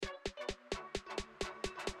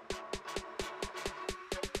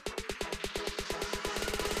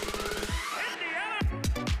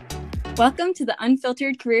Welcome to the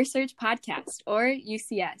Unfiltered Career Search Podcast, or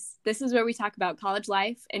UCS. This is where we talk about college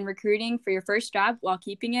life and recruiting for your first job while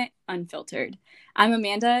keeping it unfiltered. I'm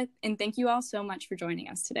Amanda, and thank you all so much for joining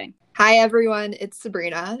us today. Hi, everyone. It's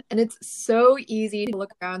Sabrina, and it's so easy to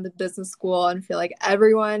look around the business school and feel like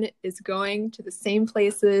everyone is going to the same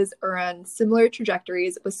places or on similar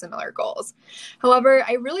trajectories with similar goals. However,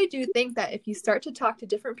 I really do think that if you start to talk to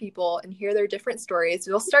different people and hear their different stories,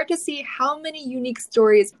 you'll start to see how many unique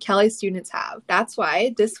stories Kelley students have. That's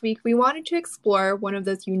why this week we wanted to explore one of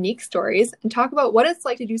those unique stories and talk about what it's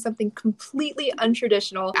like to do something completely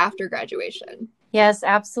untraditional after graduation. Yes,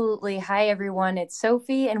 absolutely. Hi, everyone. It's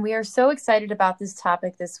Sophie, and we are so excited about this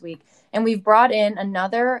topic this week. And we've brought in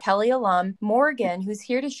another Kelley alum, Morgan, who's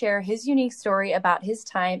here to share his unique story about his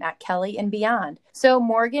time at Kelley and beyond. So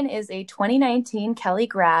Morgan is a 2019 Kelley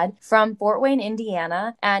grad from Fort Wayne,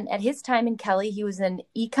 Indiana. And at his time in Kelley, he was an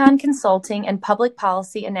econ consulting and public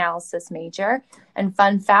policy analysis major. And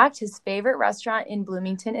fun fact, his favorite restaurant in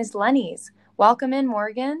Bloomington is Lenny's. Welcome in,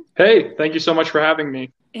 Morgan. Hey, thank you so much for having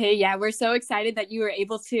me. Hey, yeah, we're so excited that you were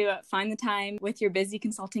able to find the time with your busy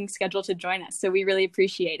consulting schedule to join us. So we really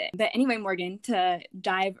appreciate it. But anyway, Morgan, to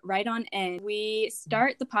dive right on in, we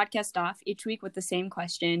start the podcast off each week with the same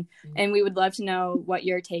question, and we would love to know what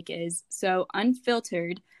your take is. So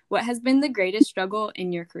unfiltered, what has been the greatest struggle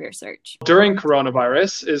in your career search? During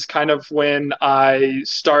coronavirus is kind of when I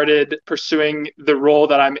started pursuing the role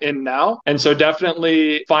that I'm in now. And so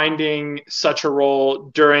definitely finding such a role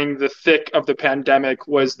during the thick of the pandemic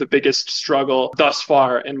was the biggest struggle thus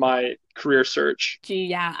far in my career search. Gee,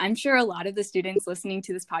 yeah, I'm sure a lot of the students listening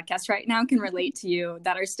to this podcast right now can relate to you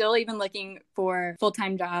that are still even looking for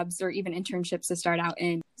full-time jobs or even internships to start out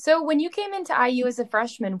in. So when you came into IU as a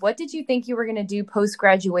freshman, what did you think you were going to do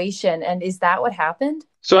post-graduation? And is that what happened?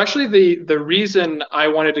 So actually the reason I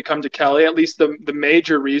wanted to come to Kelley, at least the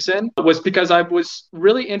major reason, was because I was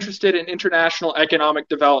really interested in international economic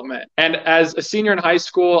development. And as a senior in high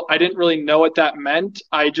school, I didn't really know what that meant.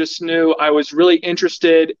 I just knew I was really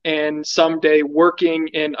interested in someday working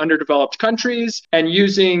in underdeveloped countries and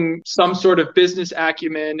using some sort of business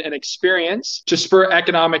acumen and experience to spur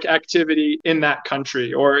economic activity in that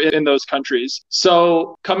country or in those countries.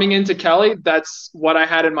 So coming into Kelley, that's what I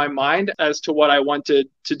had in my mind as to what I wanted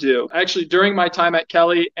to do. Actually, during my time at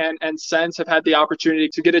Kelley and since have had the opportunity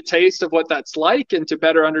to get a taste of what that's like and to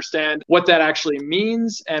better understand what that actually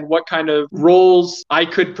means and what kind of roles I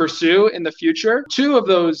could pursue in the future. Two of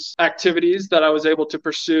those activities that I was able to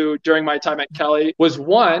pursue during my time at Kelley was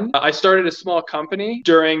one, I started a small company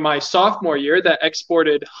during my sophomore year that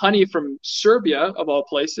exported honey from Serbia, of all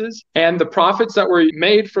places. And the profits that were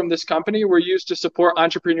made from this company were used to support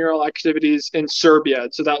entrepreneurial activities in Serbia.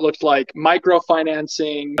 So that looked like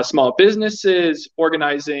microfinancing, small businesses,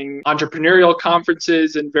 organizing entrepreneurial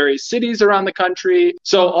conferences in various cities around the country.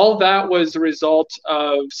 So all that was a result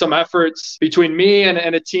of some efforts between me and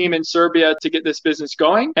a team in Serbia to get this business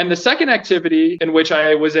going. And the second activity in which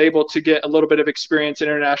I was able to get a little bit of experience in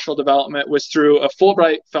international development was through a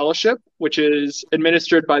Fulbright Fellowship, which is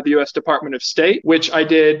administered by the U.S. Department of State, which I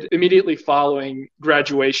did immediately following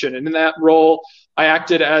graduation. And in that role, I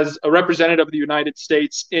acted as a representative of the United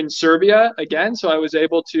States in Serbia again, so I was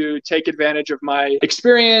able to take advantage of my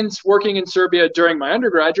experience working in Serbia during my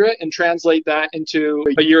undergraduate and translate that into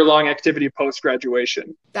a year-long activity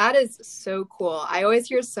post-graduation. That is so cool. I always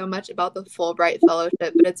hear so much about the Fulbright Fellowship,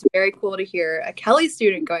 but it's very cool to hear a Kelley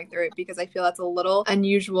student going through it because I feel that's a little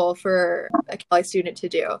unusual for a Kelley student to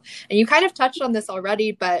do. And you kind of touched on this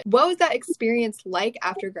already, but what was that experience like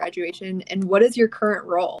after graduation and what is your current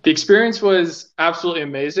role? The experience was absolutely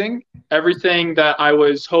amazing. Everything that I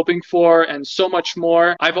was hoping for and so much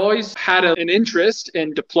more. I've always had an interest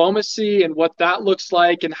in diplomacy and what that looks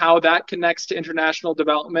like and how that connects to international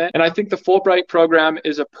development. And I think the Fulbright program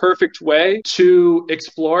is a perfect way to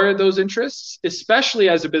explore those interests, especially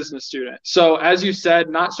as a business student. So as you said,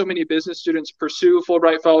 not so many business students pursue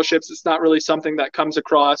Fulbright fellowships. It's not really something that comes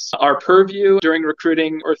across our purview during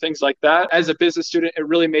recruiting or things like that. As a business student, it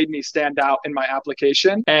really made me stand out in my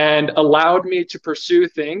application and allowed me to pursue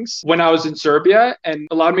things when I was in Serbia and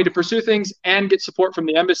allowed me to pursue things and get support from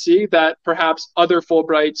the embassy that perhaps other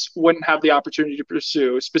Fulbrights wouldn't have the opportunity to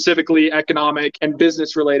pursue, specifically economic and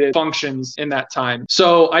business related functions in that time.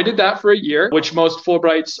 So I did that for a year, which most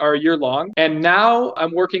Fulbrights are a year long. And now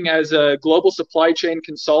I'm working as a global supply chain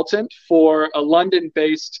consultant for a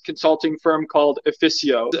London-based consulting firm called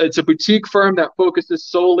Efficio. It's a boutique firm that focuses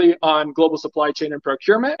solely on global supply chain and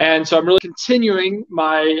procurement. And so I'm really continuing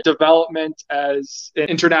my development as an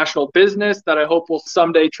international business that I hope will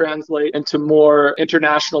someday translate into more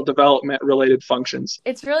international development related functions.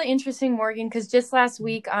 It's really interesting, Morgan, because just last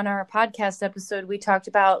week on our podcast episode, we talked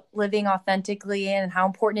about living authentically and how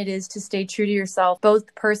important it is to stay true to yourself,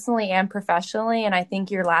 both personally and professionally. And I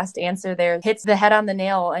think your last answer there hits the head on the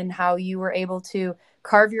nail, and how you were able to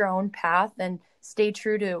carve your own path and stay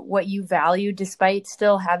true to what you value, despite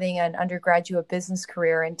still having an undergraduate business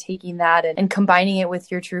career and taking that and combining it with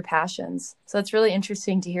your true passions. So it's really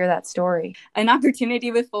interesting to hear that story. An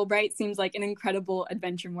opportunity with Fulbright seems like an incredible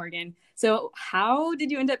adventure, Morgan. So how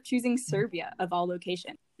did you end up choosing Serbia of all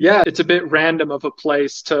locations? Yeah, it's a bit random of a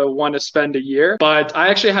place to want to spend a year, but I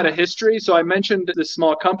actually had a history. So I mentioned the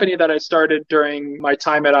small company that I started during my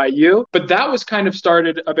time at IU, but that was kind of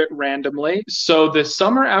started a bit randomly. So the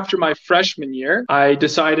summer after my freshman year, I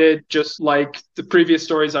decided, just like the previous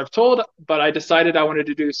stories I've told, but I decided I wanted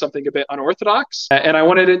to do something a bit unorthodox, and I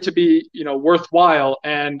wanted it to be, worthwhile.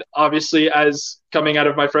 And obviously, as coming out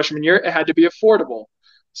of my freshman year, it had to be affordable.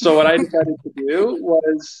 So what I decided to do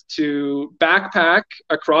was to backpack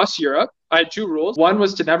across Europe. I had two rules. One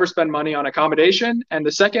was to never spend money on accommodation, and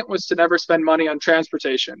the second was to never spend money on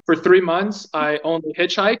transportation. For 3 months, I only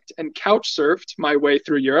hitchhiked and couch surfed my way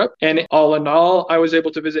through Europe. And all in all, I was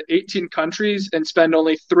able to visit 18 countries and spend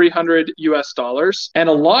only $300. And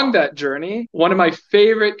along that journey, one of my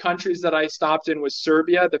favorite countries that I stopped in was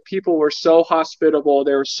Serbia. The people were so hospitable.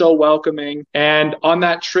 They were so welcoming. And on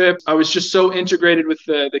that trip, I was just so integrated with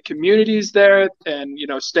the communities there, and,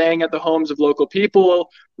 staying at the homes of local people,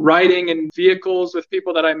 riding in vehicles with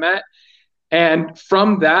people that I met. And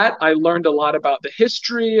from that, I learned a lot about the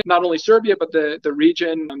history, not only Serbia, but the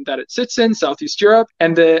region that it sits in, Southeast Europe,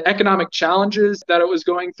 and the economic challenges that it was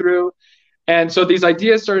going through. And so these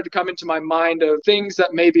ideas started to come into my mind of things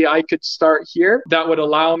that maybe I could start here that would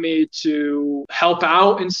allow me to help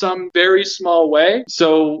out in some very small way.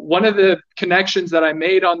 So one of the connections that I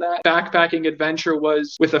made on that backpacking adventure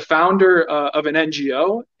was with a founder of an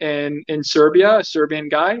NGO in Serbia, a Serbian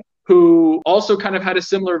guy, who also kind of had a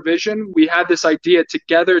similar vision. We had this idea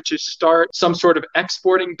together to start some sort of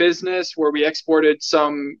exporting business where we exported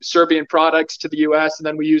some Serbian products to the US, and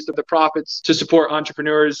then we used the profits to support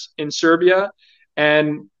entrepreneurs in Serbia.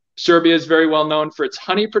 And Serbia is very well known for its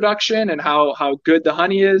honey production and how good the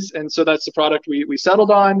honey is. And so that's the product we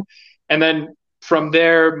settled on. And then from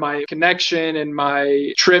there, my connection and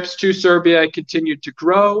my trips to Serbia continued to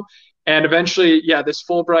grow. And eventually, this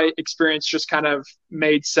Fulbright experience just kind of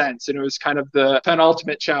made sense. And it was kind of the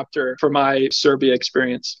penultimate chapter for my Serbia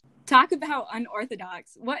experience. Talk about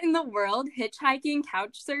unorthodox. What in the world? Hitchhiking,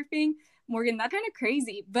 couch surfing? Morgan, that's kind of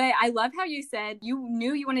crazy. But I love how you said you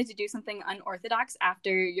knew you wanted to do something unorthodox after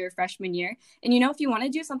your freshman year. And if you want to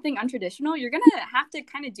do something untraditional, you're going to have to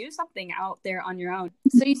kind of do something out there on your own.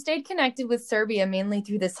 So you stayed connected with Serbia mainly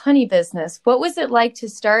through this honey business. What was it like to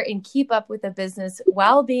start and keep up with a business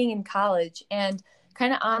while being in college? And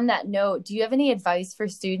kind of on that note, do you have any advice for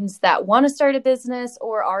students that want to start a business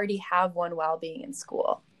or already have one while being in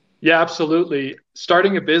school? Yeah, absolutely.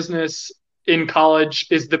 Starting a business in college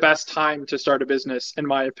is the best time to start a business, in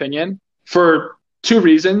my opinion, for two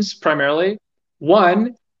reasons primarily.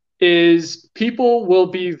 One is people will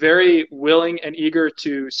be very willing and eager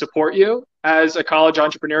to support you as a college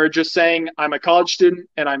entrepreneur. Just saying, I'm a college student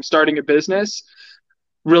and I'm starting a business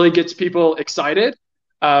really gets people excited,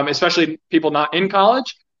 especially people not in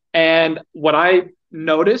college. And what I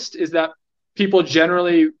noticed is that people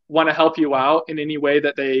generally want to help you out in any way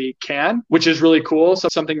that they can, which is really cool. So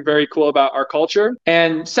something very cool about our culture.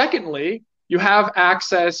 And secondly, you have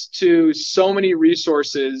access to so many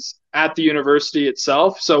resources at the university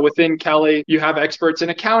itself. So within Kelley, you have experts in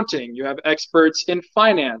accounting, you have experts in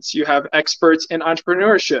finance, you have experts in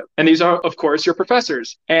entrepreneurship. And these are, of course, your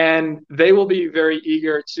professors. And they will be very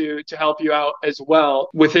eager to help you out as well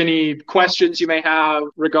with any questions you may have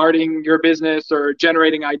regarding your business or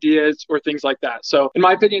generating ideas or things like that. So in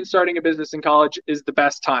my opinion, starting a business in college is the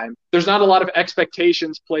best time. There's not a lot of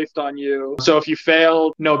expectations placed on you. So if you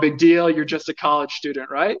fail, no big deal. You're just a college student,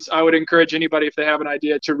 right? So I would encourage anybody, if they have an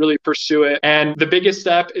idea, to really pursue it. And the biggest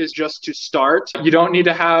step is just to start. You don't need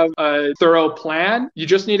to have a thorough plan. You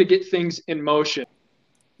just need to get things in motion.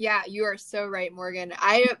 Yeah, you are so right, Morgan.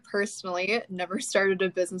 I personally never started a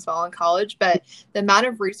business while in college, but the amount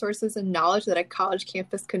of resources and knowledge that a college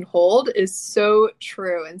campus can hold is so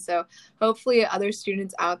true. And so hopefully other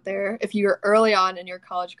students out there, if you're early on in your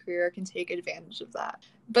college career, can take advantage of that.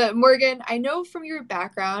 But Morgan, I know from your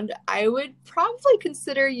background, I would probably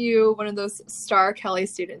consider you one of those star Kelly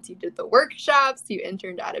students. You did the workshops, you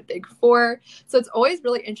interned at a Big Four. So it's always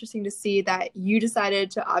really interesting to see that you decided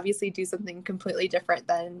to obviously do something completely different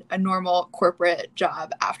than a normal corporate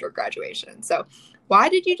job after graduation. So why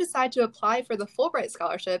did you decide to apply for the Fulbright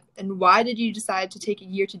scholarship, and why did you decide to take a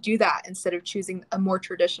year to do that instead of choosing a more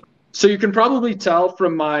traditional? So you can probably tell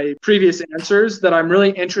from my previous answers that I'm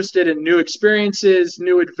really interested in new experiences,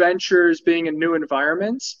 new adventures, being in new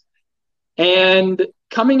environments. And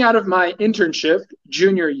coming out of my internship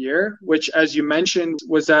junior year, which, as you mentioned,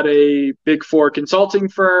 was at a Big Four consulting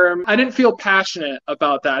firm, I didn't feel passionate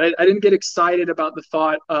about that. I didn't get excited about the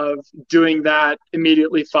thought of doing that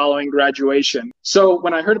immediately following graduation. So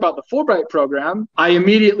when I heard about the Fulbright program, I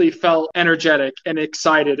immediately felt energetic and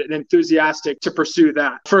excited and enthusiastic to pursue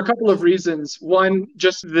that for a couple of reasons. One,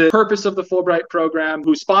 just the purpose of the Fulbright program,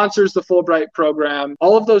 who sponsors the Fulbright program,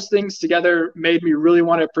 all of those things together made me really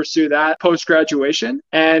want to pursue that post-graduation.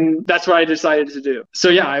 And that's what I decided to do. So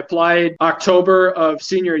yeah, I applied October of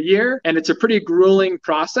senior year, and it's a pretty grueling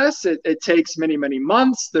process. It takes many, many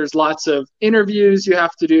months. There's lots of interviews you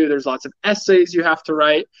have to do. There's lots of essays you have to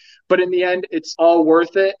write. But in the end, it's all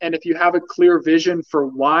worth it. And if you have a clear vision for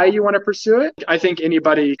why you want to pursue it, I think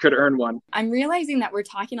anybody could earn one. I'm realizing that we're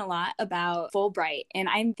talking a lot about Fulbright, and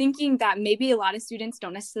I'm thinking that maybe a lot of students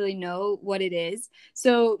don't necessarily know what it is.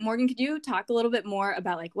 So Morgan, could you talk a little bit more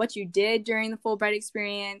about like what you did during the Fulbright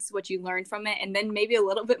experience, what you learned from it, and then maybe a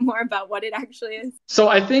little bit more about what it actually is? So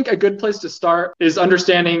I think a good place to start is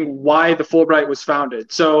understanding why the Fulbright was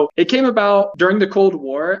founded. So it came about during the Cold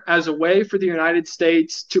War as a way for the United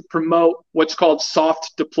States to promote what's called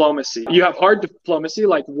soft diplomacy. You have hard diplomacy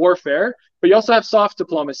like warfare, but you also have soft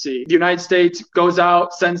diplomacy. The United States goes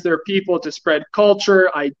out, sends their people to spread culture,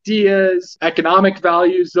 ideas, economic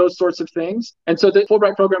values, those sorts of things. And so the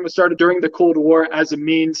Fulbright program was started during the Cold War as a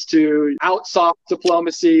means to out soft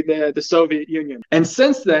diplomacy the Soviet Union. And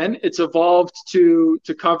since then, it's evolved to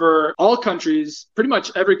cover all countries, pretty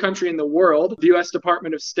much every country in the world. The U.S.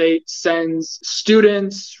 Department of State sends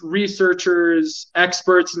students, researchers,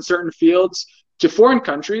 experts in certain fields to foreign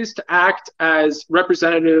countries to act as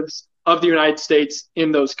representatives of the United States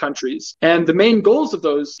in those countries. And the main goals of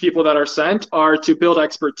those people that are sent are to build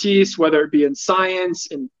expertise, whether it be in science,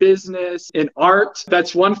 in business, in art.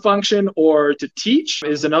 That's one function, or to teach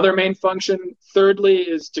is another main function. Thirdly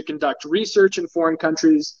is to conduct research in foreign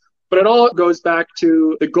countries. But it all goes back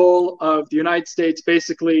to the goal of the United States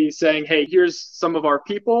basically saying, hey, here's some of our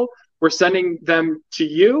people. We're sending them to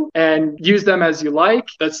you and use them as you like.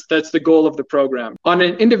 That's the goal of the program. On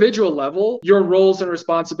an individual level, your roles and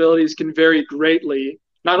responsibilities can vary greatly,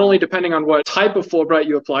 not only depending on what type of Fulbright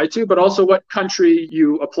you apply to, but also what country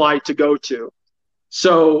you apply to go to.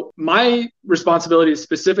 So my responsibility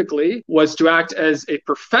specifically was to act as a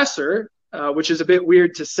professor, which is a bit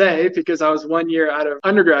weird to say because I was 1 year out of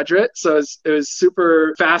undergraduate. So it was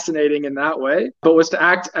super fascinating in that way, but was to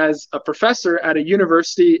act as a professor at a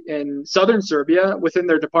university in southern Serbia within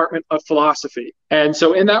their Department of Philosophy. And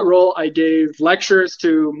so in that role, I gave lectures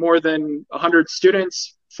to more than 100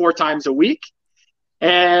 students 4 times a week.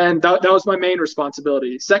 And that was my main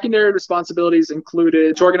responsibility. Secondary responsibilities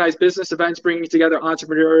included to organize business events, bringing together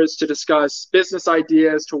entrepreneurs to discuss business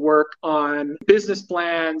ideas, to work on business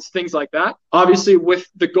plans, things like that. Obviously, with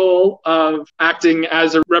the goal of acting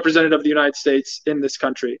as a representative of the United States in this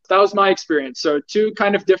country. That was my experience. So 2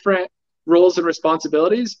 kind of different roles and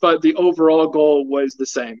responsibilities, but the overall goal was the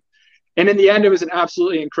same. And in the end, it was an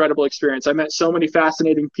absolutely incredible experience. I met so many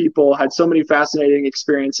fascinating people, had so many fascinating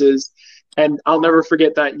experiences. And I'll never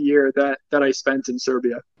forget that year that I spent in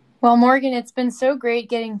Serbia. Well, Morgan, it's been so great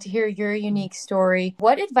getting to hear your unique story.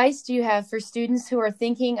 What advice do you have for students who are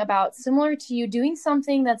thinking about, similar to you, doing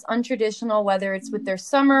something that's untraditional, whether it's with their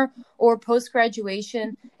summer or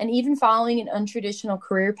post-graduation, and even following an untraditional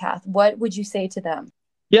career path? What would you say to them?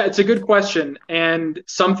 Yeah, it's a good question, and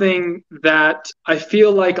something that I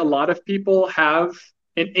feel like a lot of people have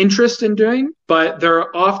an interest in doing, but there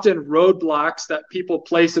are often roadblocks that people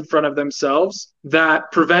place in front of themselves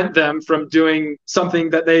that prevent them from doing something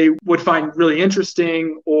that they would find really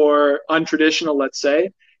interesting or untraditional, let's say.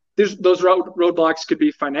 Those roadblocks could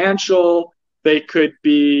be financial. They could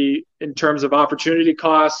be in terms of opportunity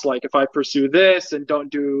costs, like if I pursue this and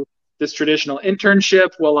don't do this traditional internship,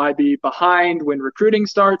 will I be behind when recruiting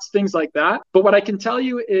starts, things like that. But what I can tell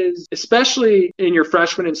you is, especially in your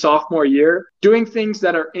freshman and sophomore year, doing things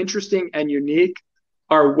that are interesting and unique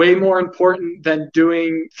are way more important than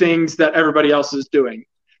doing things that everybody else is doing.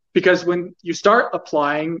 Because when you start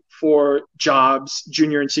applying for jobs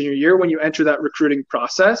junior and senior year, when you enter that recruiting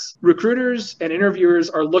process, recruiters and interviewers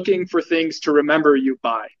are looking for things to remember you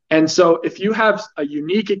by. And so if you have a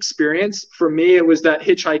unique experience, for me, it was that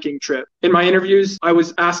hitchhiking trip. In my interviews, I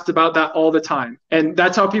was asked about that all the time. And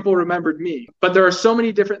that's how people remembered me. But there are so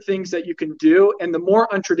many different things that you can do. And the more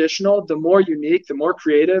untraditional, the more unique, the more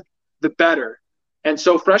creative, the better. And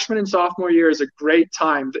so freshman and sophomore year is a great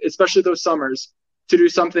time, especially those summers, to do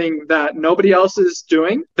something that nobody else is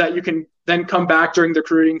doing, that you can then come back during the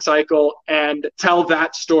recruiting cycle and tell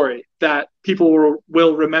that story that people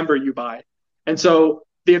will remember you by. And so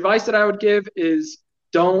the advice that I would give is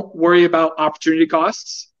don't worry about opportunity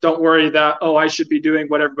costs. Don't worry that, oh, I should be doing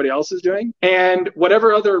what everybody else is doing. And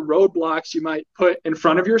whatever other roadblocks you might put in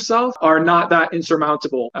front of yourself are not that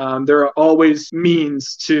insurmountable. There are always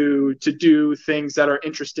means to do things that are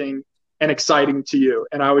interesting and exciting to you.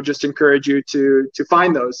 And I would just encourage you to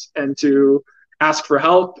find those and to ask for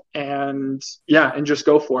help and just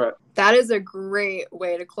go for it. That is a great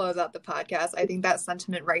way to close out the podcast. I think that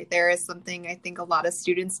sentiment right there is something I think a lot of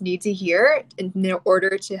students need to hear in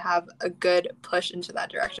order to have a good push into that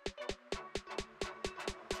direction.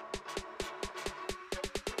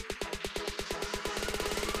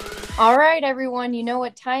 All right, everyone, you know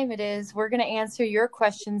what time it is. We're going to answer your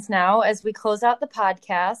questions now as we close out the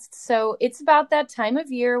podcast. So it's about that time of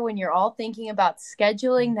year when you're all thinking about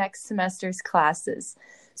scheduling next semester's classes.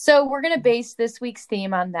 So we're going to base this week's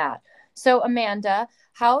theme on that. So Amanda,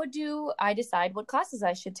 how do I decide what classes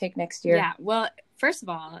I should take next year? Yeah, well, first of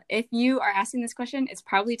all, if you are asking this question, it's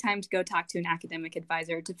probably time to go talk to an academic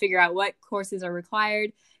advisor to figure out what courses are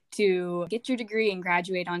required to get your degree and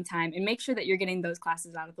graduate on time and make sure that you're getting those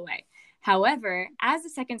classes out of the way. However, as a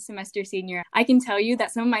second semester senior, I can tell you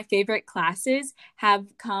that some of my favorite classes have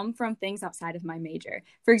come from things outside of my major.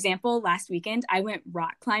 For example, last weekend, I went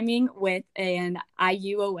rock climbing with an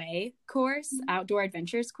IUOA course, Outdoor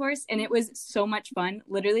Adventures course, and it was so much fun.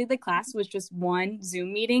 Literally, the class was just one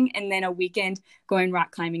Zoom meeting and then a weekend going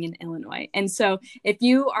rock climbing in Illinois. And so if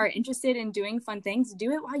you are interested in doing fun things,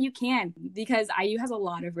 do it while you can, because IU has a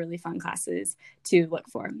lot of really fun classes to look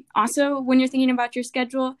for. Also, when you're thinking about your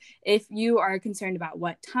schedule, if you are concerned about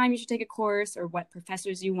what time you should take a course or what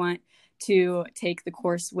professors you want to take the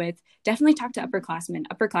course with, definitely talk to upperclassmen.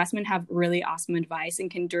 Upperclassmen have really awesome advice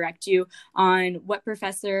and can direct you on what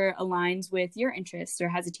professor aligns with your interests or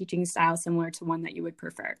has a teaching style similar to one that you would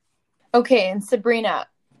prefer. Okay, and Sabrina,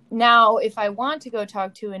 now if I want to go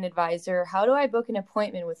talk to an advisor, how do I book an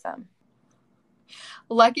appointment with them?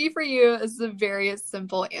 Lucky for you, this is a very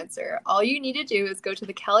simple answer. All you need to do is go to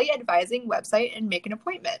the Kelley Advising website and make an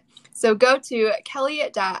appointment. So go to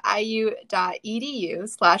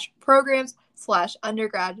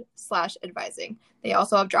kelley.iu.edu/programs/undergrad/advising. They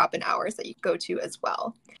also have drop-in hours that you can go to as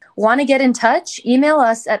well. Want to get in touch? Email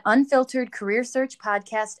us at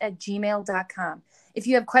unfilteredcareersearchpodcast@gmail.com. If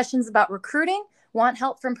you have questions about recruiting, want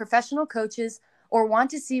help from professional coaches, or want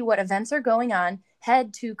to see what events are going on,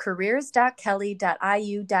 head to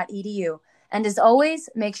careers.kelley.iu.edu. And as always,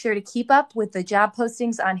 make sure to keep up with the job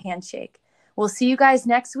postings on Handshake. We'll see you guys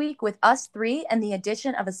next week with us three and the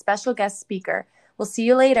addition of a special guest speaker. We'll see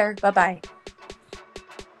you later. Bye-bye.